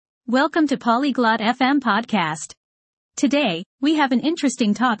Welcome to Polyglot FM podcast. Today, we have an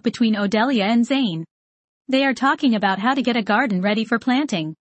interesting talk between Odelia and Zane. They are talking about how to get a garden ready for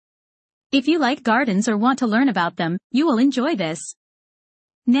planting. If you like gardens or want to learn about them, you will enjoy this.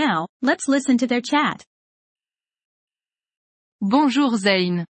 Now, let's listen to their chat. Bonjour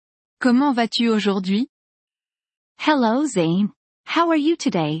Zane. Comment vas-tu aujourd'hui? Hello Zane. How are you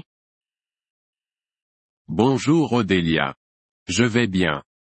today? Bonjour Odelia. Je vais bien.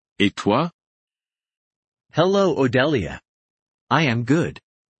 Et toi? Hello Odelia. I am good.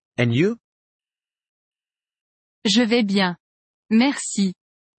 And you? Je vais bien. Merci.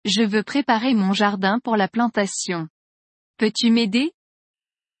 Je veux préparer mon jardin pour la plantation. Peux-tu m'aider?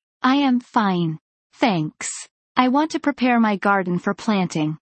 I am fine. Thanks. I want to prepare my garden for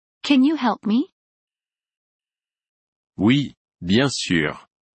planting. Can you help me? Oui, bien sûr.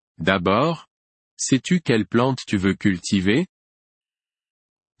 D'abord, sais-tu quelle plante tu veux cultiver?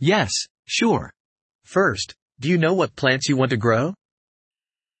 Yes, sure. First, do you know what plants you want to grow?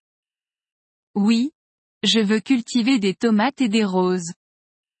 Oui. Je veux cultiver des tomates et des roses.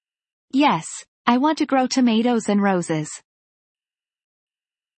 Yes, I want to grow tomatoes and roses.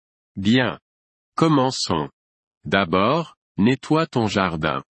 Bien. Commençons. D'abord, nettoie ton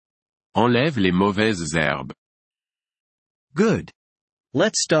jardin. Enlève les mauvaises herbes. Good.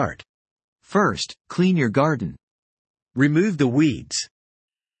 Let's start. First, clean your garden. Remove the weeds.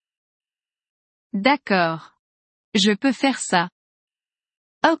 D'accord. Je peux faire ça.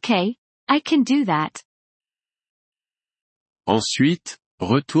 Okay, I can do that. Ensuite,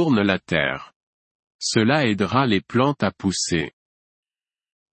 retourne la terre. Cela aidera les plantes à pousser.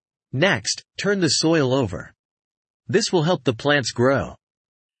 Next, turn the soil over. This will help the plants grow.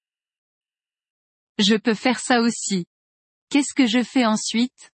 Je peux faire ça aussi. Qu'est-ce que je fais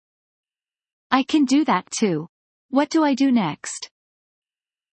ensuite? I can do that too. What do I do next?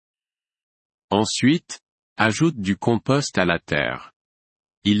 Ensuite, ajoute du compost à la terre.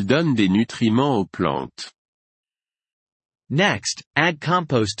 Il donne des nutriments aux plantes. Next, add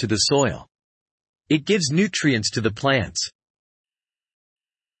compost to the soil. It gives nutrients to the plants.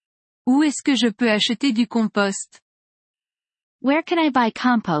 Où est-ce que je peux acheter du compost? Where can I buy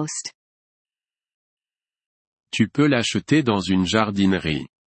compost? Tu peux l'acheter dans une jardinerie.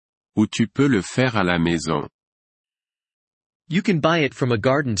 Ou tu peux le faire à la maison. You can buy it from a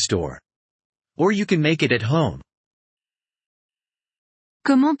garden store. Or you can make it at home.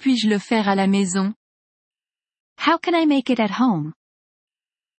 Comment puis-je le faire à la maison? How can I make it at home?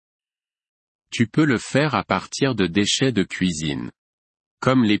 Tu peux le faire à partir de déchets de cuisine.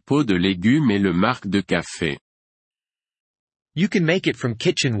 Comme les pots de légumes et le marc de café. You can make it from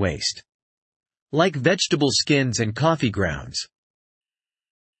kitchen waste. Like vegetable skins and coffee grounds.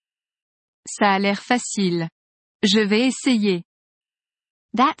 Ça a l'air facile. Je vais essayer.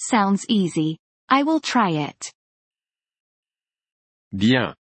 That sounds easy. I will try it.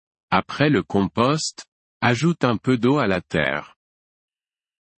 Bien. Après le compost, ajoute un peu d'eau à la terre.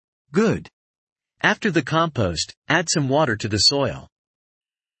 Good. After the compost, add some water to the soil.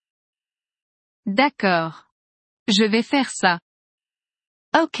 D'accord. Je vais faire ça.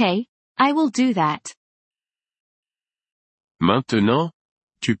 Okay, I will do that. Maintenant,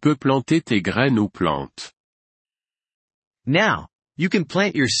 tu peux planter tes graines ou plantes. Now, you can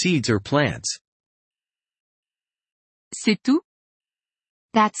plant your seeds or plants. C'est tout?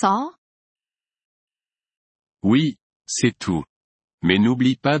 That's all? Oui, c'est tout. Mais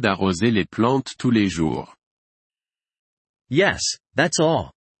n'oublie pas d'arroser les plantes tous les jours. Yes, that's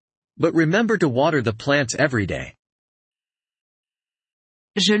all. But remember to water the plants every day.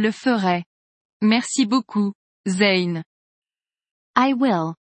 Je le ferai. Merci beaucoup, Zane. I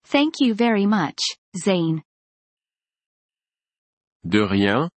will. Thank you very much, Zane. De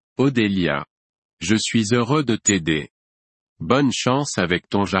rien, Odelia. Je suis heureux de t'aider. Bonne chance avec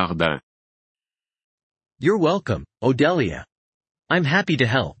ton jardin. You're welcome, Odelia. I'm happy to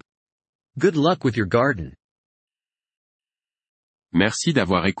help. Good luck with your garden. Merci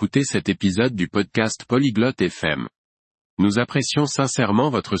d'avoir écouté cet épisode du podcast Polyglotte FM. Nous apprécions sincèrement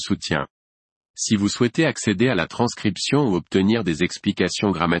votre soutien. Si vous souhaitez accéder à la transcription ou obtenir des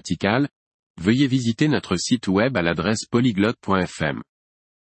explications grammaticales, veuillez visiter notre site web à l'adresse polyglotte.fm.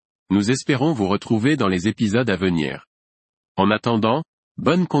 Nous espérons vous retrouver dans les épisodes à venir. En attendant,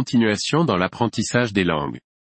 bonne continuation dans l'apprentissage des langues.